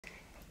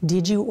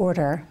Did you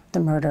order the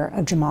murder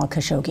of Jamal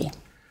Khashoggi?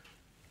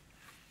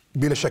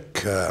 بلا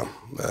شك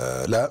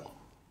لا.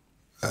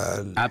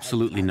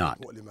 Absolutely not.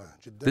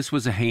 This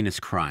was a heinous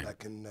crime.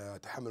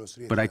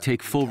 But I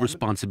take full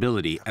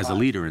responsibility as a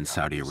leader in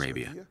Saudi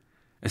Arabia,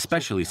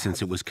 especially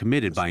since it was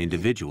committed by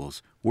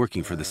individuals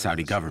working for the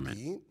Saudi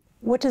government.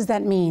 What does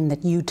that mean,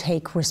 that you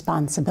take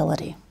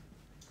responsibility?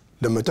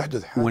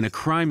 When a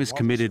crime is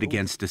committed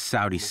against a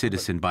Saudi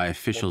citizen by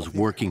officials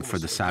working for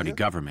the Saudi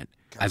government,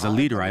 as a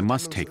leader, I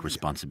must take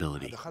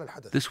responsibility.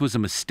 This was a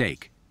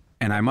mistake,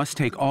 and I must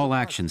take all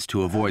actions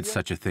to avoid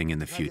such a thing in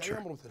the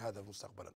future.